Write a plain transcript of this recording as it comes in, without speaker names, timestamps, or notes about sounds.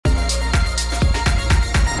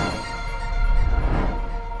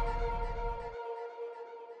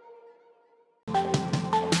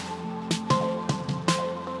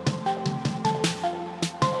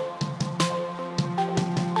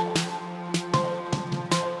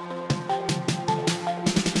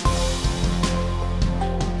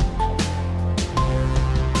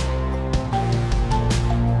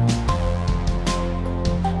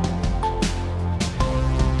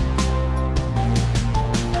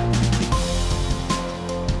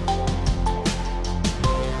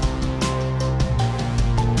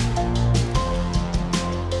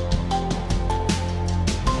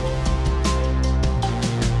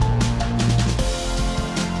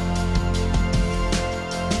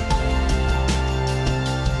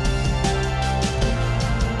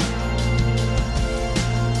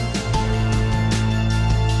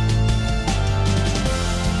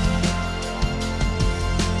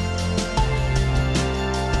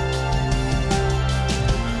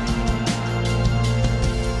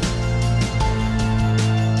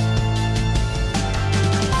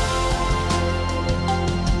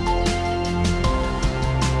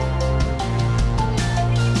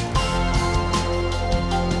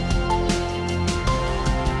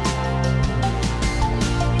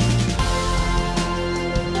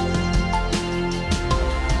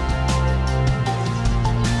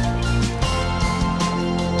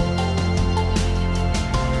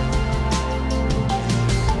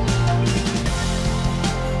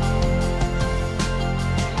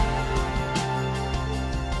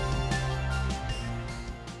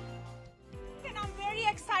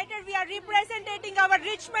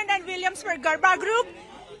Garba group,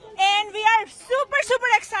 and we are super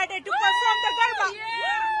excited to perform the Garba.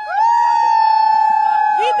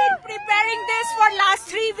 We've been preparing this for last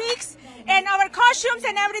 3 weeks, and our costumes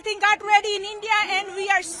and everything got ready in India, and we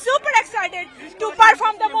are super excited to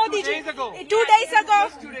perform the Modi ji. 2 days ago.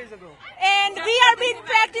 And we have been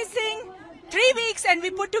practicing 3 weeks, and we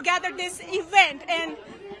put together this event. And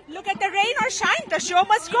look at the rain or shine, the show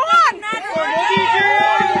must go on.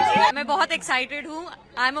 मैं बहुत excited हूँ.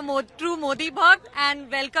 I'm a true Modi bhakt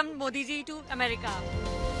and welcome Modi ji to America.